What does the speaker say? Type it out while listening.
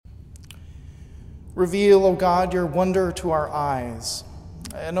Reveal, O God, your wonder to our eyes,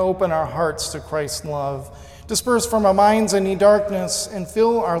 and open our hearts to Christ's love. Disperse from our minds any darkness, and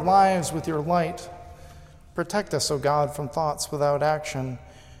fill our lives with your light. Protect us, O God, from thoughts without action.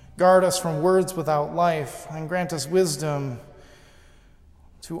 Guard us from words without life, and grant us wisdom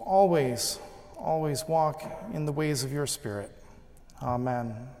to always walk in the ways of your Spirit.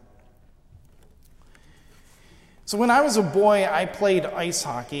 Amen. So when I was a boy, I played ice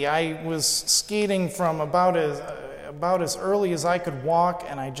hockey. I was skating from about as early as I could walk,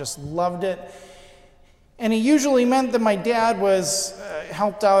 and I just loved it. And it usually meant that my dad was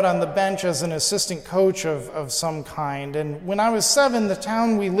helped out on the bench as an assistant coach of some kind. And when I was 7, the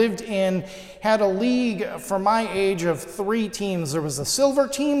town we lived in had a league for my age of 3 teams. There was the silver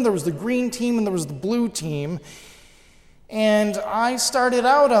team, there was the green team, and there was the blue team. And I started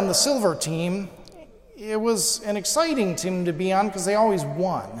out on the silver team. It was an exciting team to be on because they always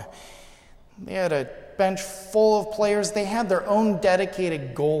won. They had a bench full of players. They had their own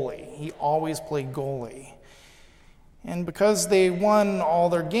dedicated goalie. He always played goalie. And because they won all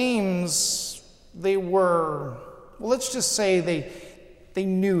their games, they were, well, let's just say they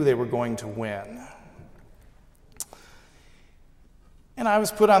knew they were going to win. And I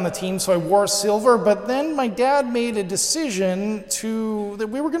was put on the team, so I wore silver, but then my dad made a decision that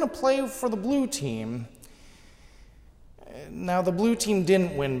we were going to play for the blue team. Now, the blue team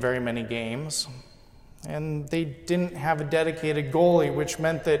didn't win very many games, and they didn't have a dedicated goalie, which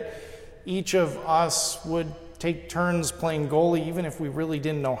meant that each of us would take turns playing goalie, even if we really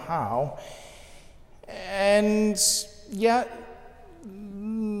didn't know how. And yet,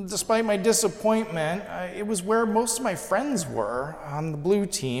 despite my disappointment, it was where most of my friends were on the blue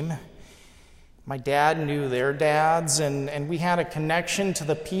team. My dad knew their dads, and we had a connection to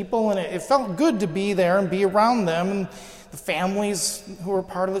the people, and it felt good to be there and be around them. And the families who were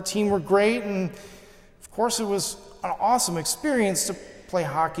part of the team were great, and of course it was an awesome experience to play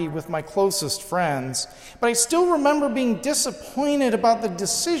hockey with my closest friends. But I still remember being disappointed about the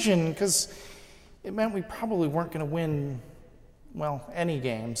decision because it meant we probably weren't going to win, well, any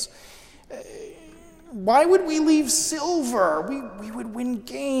games. Why would we leave silver? We would win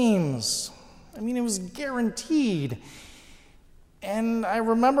games. I mean, it was guaranteed. And I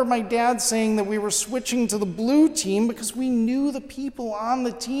remember my dad saying that we were switching to the blue team because we knew the people on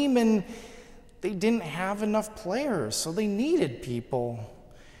the team and they didn't have enough players, so they needed people.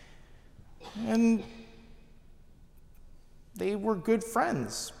 And they were good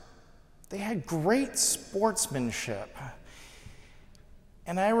friends. They had great sportsmanship.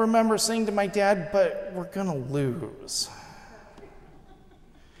 And I remember saying to my dad, but we're going to lose.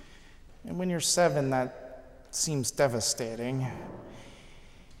 And when you're 7, that seems devastating.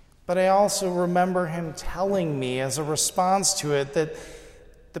 But I also remember him telling me as a response to it that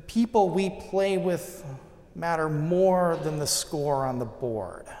the people we play with matter more than the score on the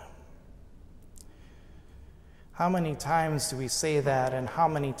board. How many times do we say that, and how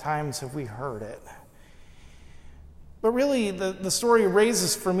many times have we heard it? But really, the story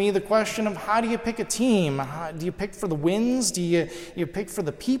raises for me the question of how do you pick a team? Do you pick for the wins? Do you pick for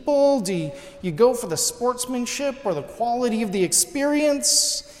the people? Do you go for the sportsmanship or the quality of the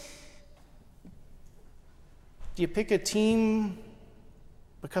experience? Do you pick a team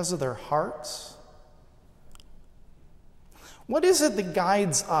because of their hearts? What is it that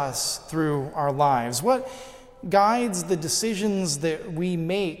guides us through our lives? What guides the decisions that we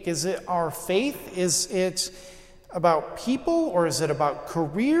make? Is it our faith? Is it about people, or is it about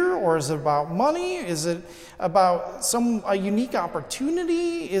career, or is it about money? Is it about a unique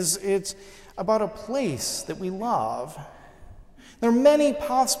opportunity? Is it about a place that we love? There are many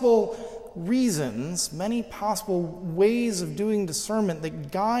possible reasons, many possible ways of doing discernment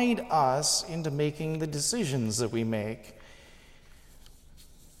that guide us into making the decisions that we make.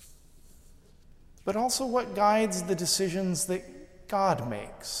 But also what guides the decisions that God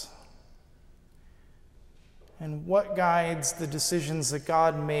makes? And what guides the decisions that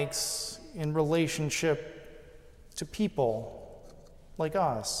God makes in relationship to people like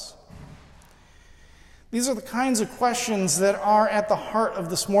us? These are the kinds of questions that are at the heart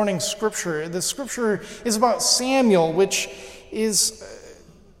of this morning's scripture. The scripture is about Samuel, which is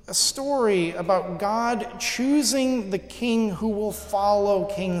a story about God choosing the king who will follow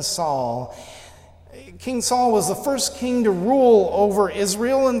King Saul. King Saul was the first king to rule over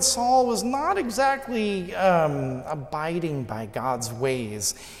Israel, and Saul was not exactly abiding by God's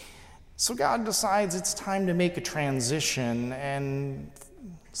ways. So God decides it's time to make a transition and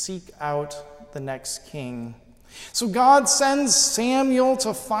seek out the next king. So God sends Samuel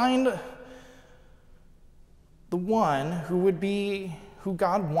to find the one who would be who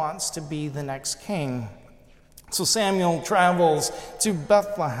God wants to be the next king. So Samuel travels to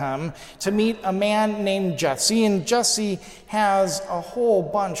Bethlehem to meet a man named Jesse, and Jesse has a whole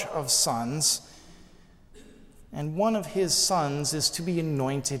bunch of sons, and one of his sons is to be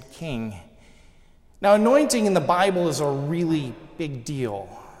anointed king. Now, anointing in the Bible is a really big deal.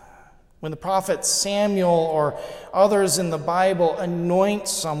 When the prophet Samuel or others in the Bible anoint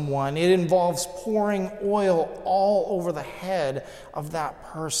someone, it involves pouring oil all over the head of that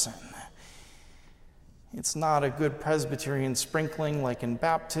person. It's not a good Presbyterian sprinkling like in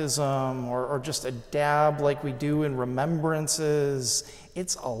baptism or just a dab like we do in remembrances.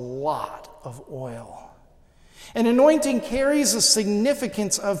 It's a lot of oil. And anointing carries a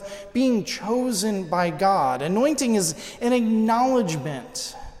significance of being chosen by God. Anointing is an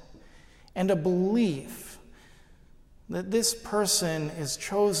acknowledgement and a belief that this person is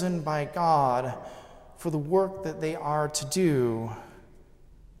chosen by God for the work that they are to do.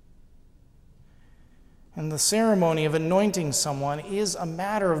 And the ceremony of anointing someone is a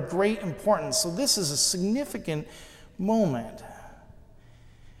matter of great importance. So this is a significant moment.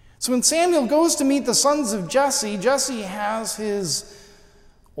 So when Samuel goes to meet the sons of Jesse, Jesse has his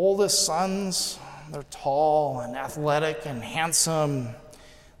oldest sons. They're tall and athletic and handsome.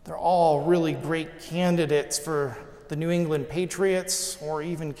 They're all really great candidates for the New England Patriots or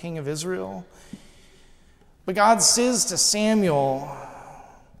even King of Israel. But God says to Samuel,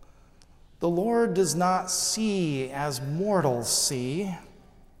 the Lord does not see as mortals see.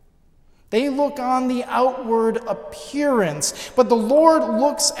 They look on the outward appearance, but the Lord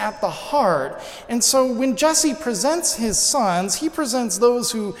looks at the heart. And so when Jesse presents his sons, he presents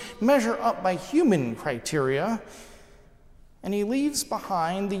those who measure up by human criteria, and he leaves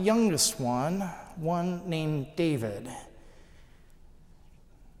behind the youngest one named David.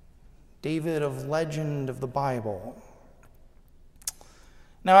 David of legend of the Bible.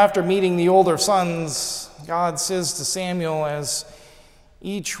 Now, after meeting the older sons, God says to Samuel as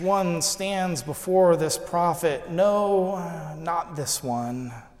each one stands before this prophet, "No, not this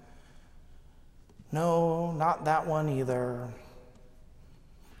one. No, not that one either.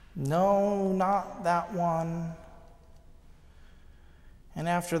 No, not that one." And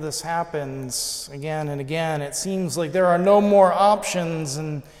after this happens again and again, it seems like there are no more options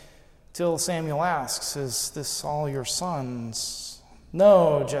until Samuel asks, "Is this all your sons?"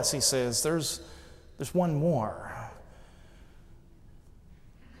 "No," Jesse says, there's one more.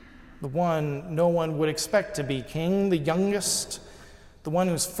 The one no one would expect to be king, the youngest, the one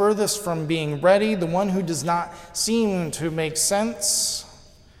who's furthest from being ready, the one who does not seem to make sense.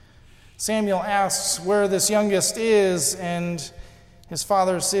 Samuel asks where this youngest is, and his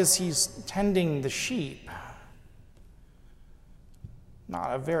father says he's tending the sheep.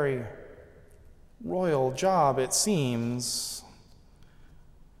 Not a very royal job, it seems.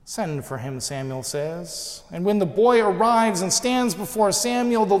 "Send for him," Samuel says. And when the boy arrives and stands before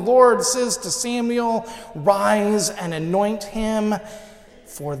Samuel, the Lord says to Samuel, "Rise and anoint him,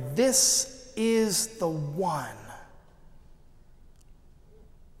 for this is the one."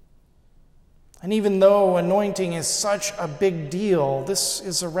 And even though anointing is such a big deal, this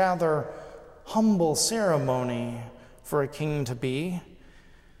is a rather humble ceremony for a king to be.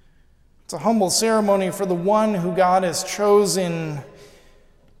 It's a humble ceremony for the one who God has chosen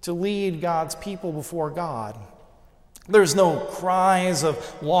to lead God's people before God. There's no cries of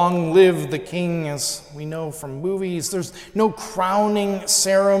 "Long live the king," as we know from movies. There's no crowning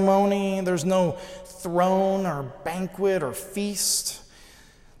ceremony. There's no throne or banquet or feast.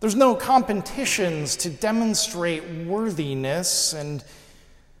 There's no competitions to demonstrate worthiness, and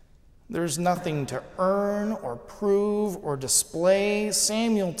there's nothing to earn or prove or display.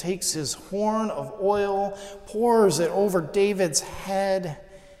 Samuel takes his horn of oil, pours it over David's head,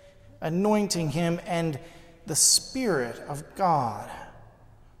 anointing him, and the Spirit of God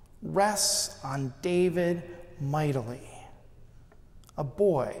rests on David mightily. A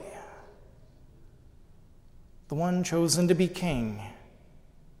boy, the one chosen to be king.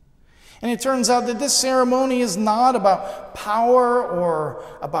 And it turns out that this ceremony is not about power or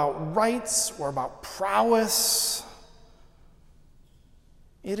about rights or about prowess.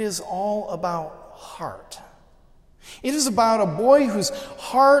 It is all about heart. It is about a boy whose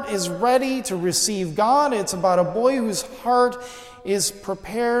heart is ready to receive God. It's about a boy whose heart is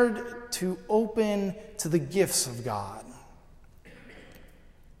prepared to open to the gifts of God.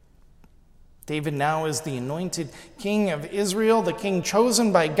 David now is the anointed king of Israel, the king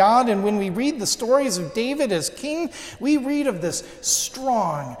chosen by God. And when we read the stories of David as king, we read of this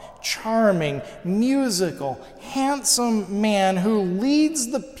strong, charming, musical, handsome man who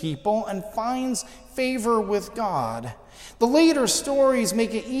leads the people and finds favor with God. The later stories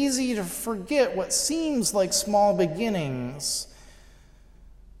make it easy to forget what seems like small beginnings.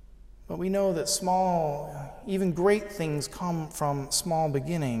 But we know that small, even great things come from small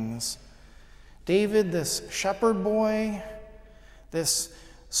beginnings. David, this shepherd boy, this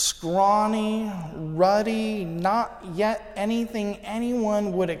scrawny, ruddy, not yet anything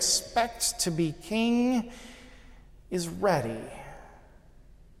anyone would expect to be king, is ready.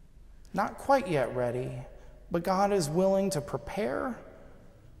 Not quite yet ready, but God is willing to prepare,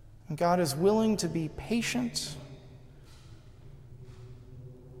 and God is willing to be patient.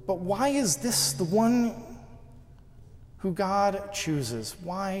 But why is this the one who God chooses?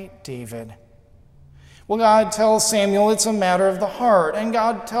 Why David? Well, God tells Samuel it's a matter of the heart, and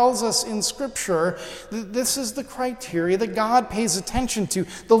God tells us in Scripture that this is the criteria that God pays attention to.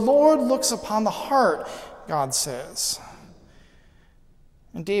 The Lord looks upon the heart, God says.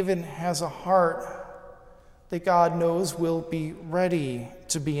 And David has a heart that God knows will be ready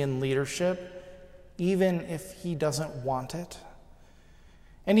to be in leadership, even if he doesn't want it.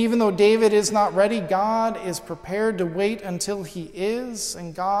 And even though David is not ready, God is prepared to wait until he is,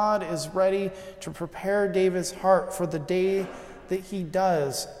 and God is ready to prepare David's heart for the day that he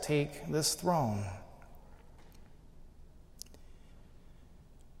does take this throne.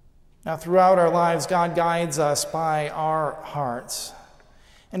 Now, throughout our lives, God guides us by our hearts.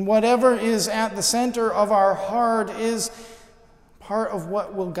 And whatever is at the center of our heart is part of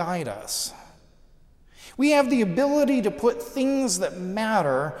what will guide us. We have the ability to put things that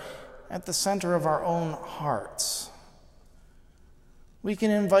matter at the center of our own hearts. We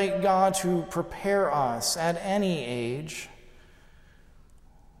can invite God to prepare us at any age.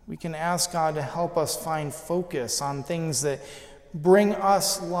 We can ask God to help us find focus on things that bring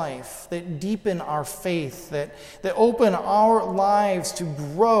us life, that deepen our faith, that open our lives to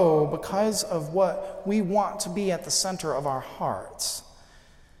grow because of what we want to be at the center of our hearts.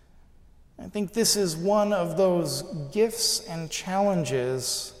 I think this is one of those gifts and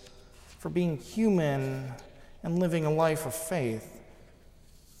challenges for being human and living a life of faith.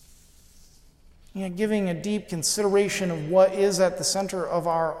 Giving a deep consideration of what is at the center of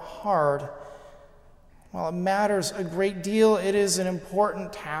our heart, while it matters a great deal, it is an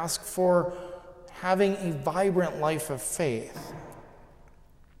important task for having a vibrant life of faith.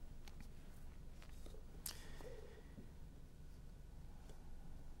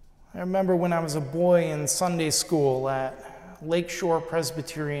 I remember when I was a boy in Sunday school at Lakeshore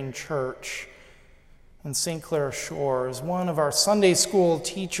Presbyterian Church in St. Clair Shores, one of our Sunday school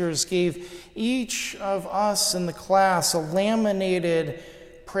teachers gave each of us in the class a laminated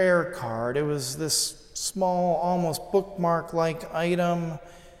prayer card. It was this small, almost bookmark-like item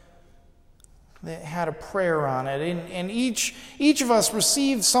that had a prayer on it. And each of us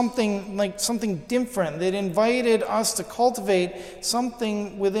received something different that invited us to cultivate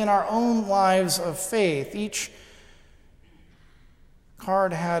something within our own lives of faith. Each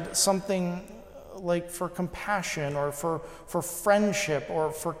card had something like for compassion or for friendship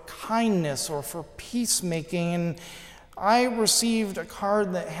or for kindness or for peacemaking. And I received a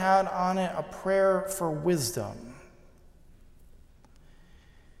card that had on it a prayer for wisdom.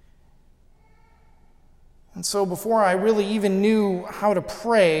 And so before I really even knew how to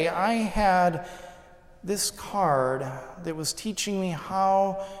pray, I had this card that was teaching me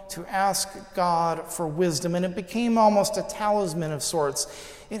how to ask God for wisdom, and it became almost a talisman of sorts.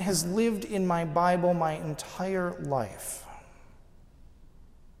 It has lived in my Bible my entire life.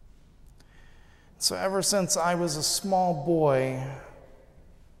 So ever since I was a small boy,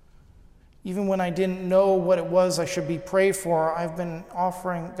 even when I didn't know what it was I should be prayed for, I've been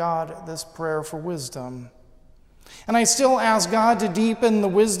offering God this prayer for wisdom. And I still ask God to deepen the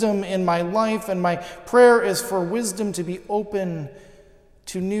wisdom in my life, and my prayer is for wisdom to be open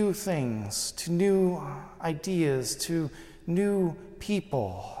to new things, to new ideas, to new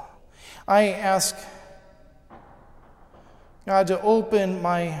people. I ask God to open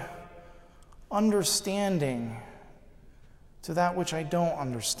my understanding to that which I don't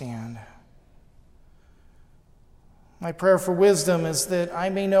understand. My prayer for wisdom is that I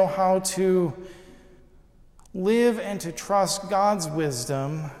may know how to live and to trust God's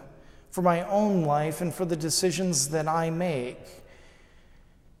wisdom for my own life and for the decisions that I make.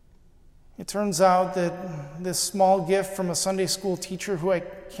 It turns out that this small gift from a Sunday school teacher who I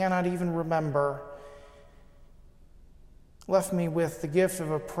cannot even remember left me with the gift of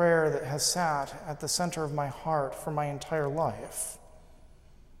a prayer that has sat at the center of my heart for my entire life.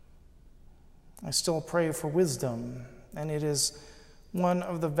 I still pray for wisdom, and it is one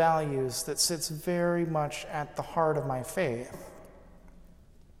of the values that sits very much at the heart of my faith.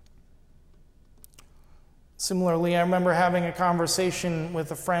 Similarly, I remember having a conversation with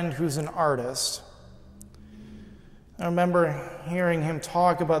a friend who's an artist. I remember hearing him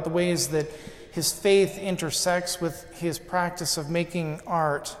talk about the ways that his faith intersects with his practice of making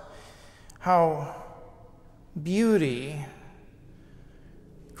art, how beauty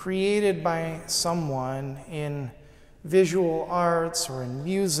created by someone in visual arts or in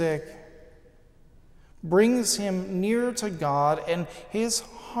music brings him near to God, and his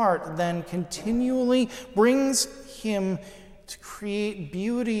heart then continually brings him to create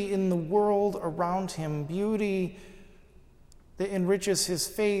beauty in the world around him, beauty that enriches his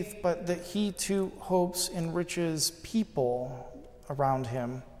faith, but that he too hopes enriches people around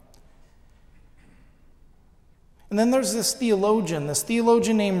him. And then there's this theologian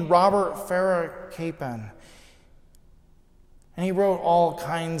named Robert Farrar Capon. And he wrote all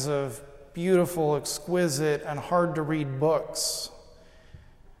kinds of beautiful, exquisite, and hard-to-read books.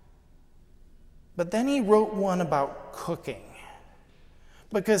 But then he wrote one about cooking,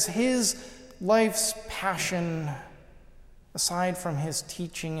 because his life's passion, aside from his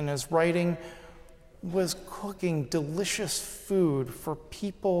teaching and his writing, was cooking delicious food for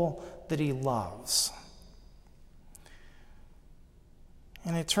people that he loves.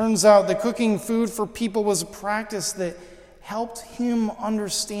 And it turns out that cooking food for people was a practice that helped him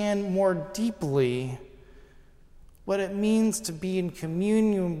understand more deeply what it means to be in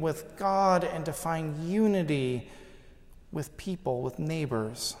communion with God and to find unity with people, with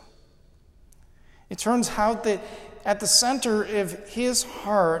neighbors. It turns out that at the center of his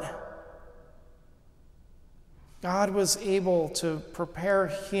heart, God was able to prepare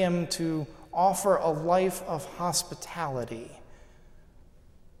him to offer a life of hospitality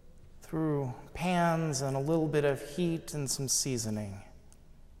through pans and a little bit of heat and some seasoning.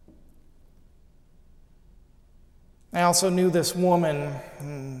 I also knew this woman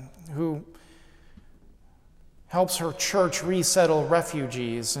who helps her church resettle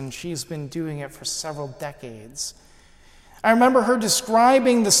refugees, and she's been doing it for several decades. I remember her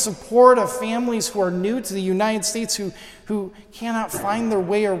describing the support of families who are new to the United States, who cannot find their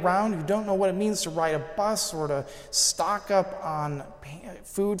way around, who don't know what it means to ride a bus or to stock up on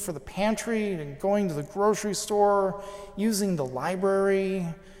food for the pantry, and going to the grocery store, using the library,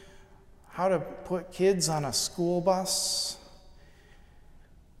 how to put kids on a school bus.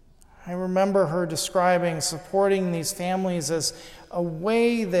 I remember her describing supporting these families as a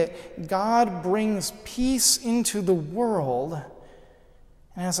way that God brings peace into the world.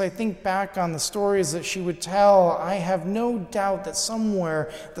 And as I think back on the stories that she would tell, I have no doubt that somewhere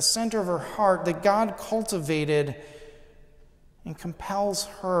at the center of her heart that God cultivated and compels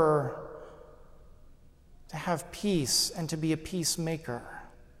her to have peace and to be a peacemaker.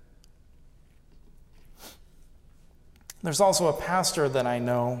 There's also a pastor that I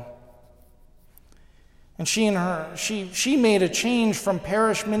know, and she made a change from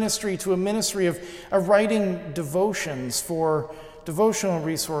parish ministry to a ministry of writing devotions for devotional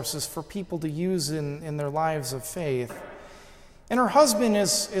resources for people to use in their lives of faith. And her husband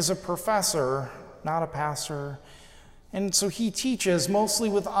is a professor, not a pastor, and so he teaches mostly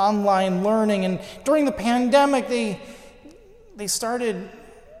with online learning. And during the pandemic, they started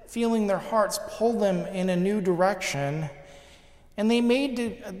feeling their hearts pull them in a new direction. And they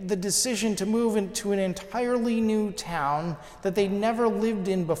made the decision to move into an entirely new town that they'd never lived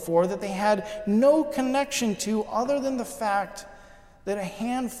in before, that they had no connection to other than the fact that a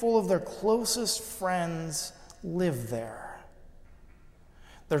handful of their closest friends lived there.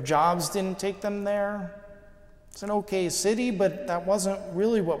 Their jobs didn't take them there. It's an okay city, but that wasn't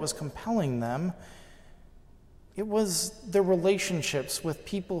really what was compelling them. It was their relationships with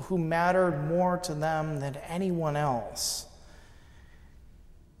people who mattered more to them than anyone else.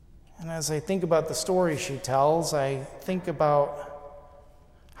 And as I think about the story she tells, I think about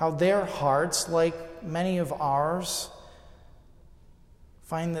how their hearts, like many of ours,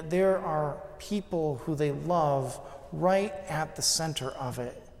 find that there are people who they love right at the center of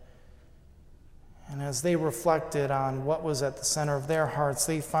it. And as they reflected on what was at the center of their hearts,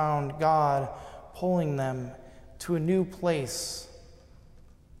 they found God pulling them to a new place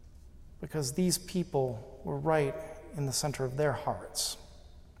because these people were right in the center of their hearts.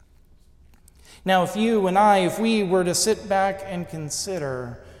 Now, if you and I, if we were to sit back and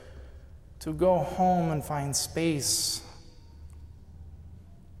consider to go home and find space,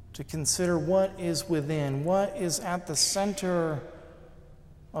 to consider what is within, what is at the center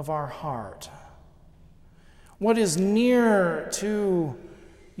of our heart, what is near to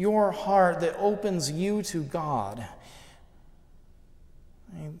your heart that opens you to God.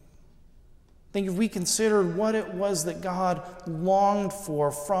 I think if we considered what it was that God longed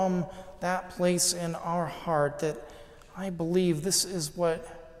for from that place in our heart that I believe this is what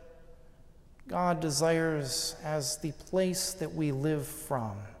God desires as the place that we live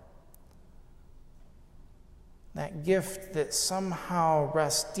from. That gift that somehow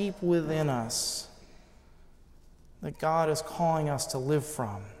rests deep within us, that God is calling us to live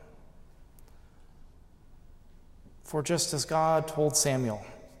from. For just as God told Samuel,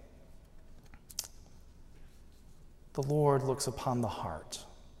 the Lord looks upon the heart.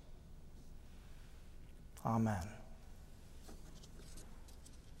 Amen.